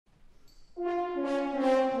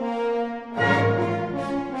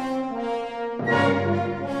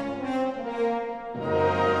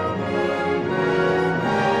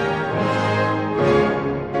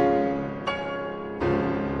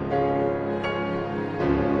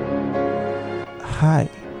Hi,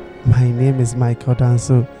 my name is Michael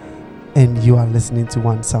Danso, and you are listening to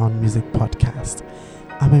One Sound Music Podcast.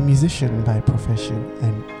 I'm a musician by profession,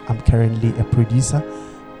 and I'm currently a producer,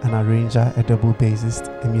 an arranger, a double bassist,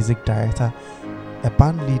 a music director, a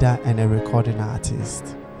band leader, and a recording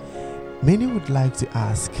artist. Many would like to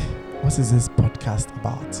ask, what is this podcast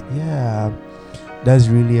about? Yeah, that's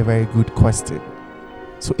really a very good question.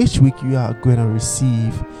 So each week you are going to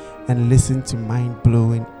receive and listen to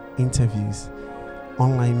mind-blowing interviews,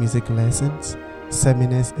 online music lessons,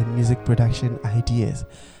 seminars, and music production ideas,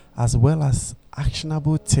 as well as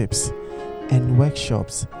actionable tips and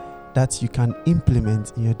workshops that you can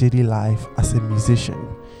implement in your daily life as a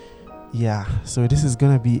musician. Yeah, so this is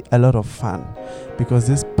gonna be a lot of fun because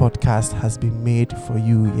this podcast has been made for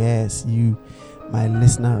you. Yes, you, my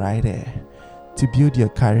listener right there, to build your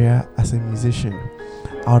career as a musician.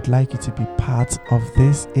 I would like you to be part of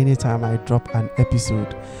this anytime I drop an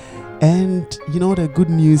episode. And the good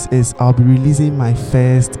news is I'll be releasing my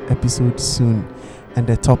first episode soon, and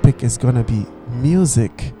the topic is gonna be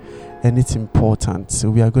music, and it's important. So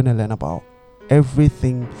we are going to learn about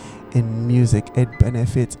everything in music.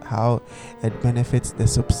 How it benefits the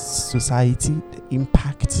society, the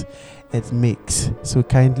impact it makes. So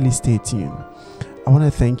kindly stay tuned. I want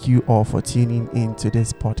to thank you all for tuning in to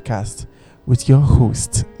this podcast with your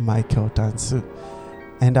host, Michael Danso.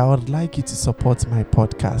 And I would like you to support my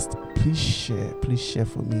podcast. Please share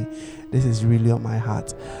for me. This is really on my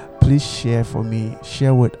heart. Please share for me.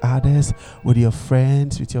 Share with others, with your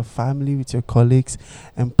friends, with your family, with your colleagues,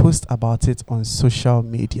 and post about it on social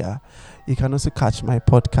media. You can also catch my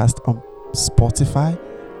podcast on Spotify,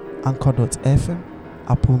 Anchor.fm,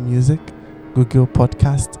 Apple Music, Google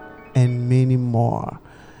Podcast, and many more.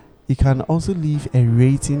 You can also leave a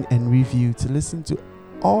rating and review to listen to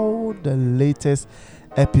all the latest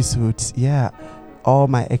episodes. Yeah, all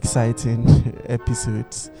my exciting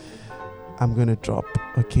episodes I'm gonna drop.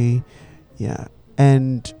 Okay, yeah,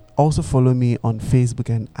 and also follow me on Facebook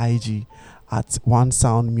and IG at One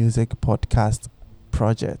Sound Music Podcast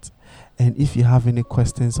Project. And if you have any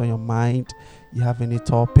questions on your mind, you have any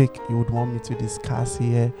topic you would want me to discuss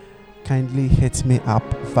here, kindly hit me up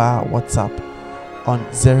via WhatsApp on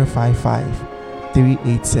 055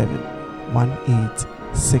 387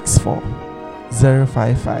 1864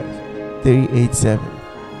 055 387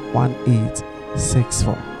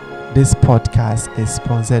 1864. This podcast is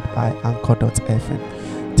sponsored by Anchor.fm.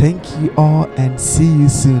 Thank you all and see you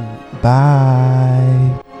soon.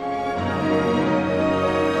 Bye.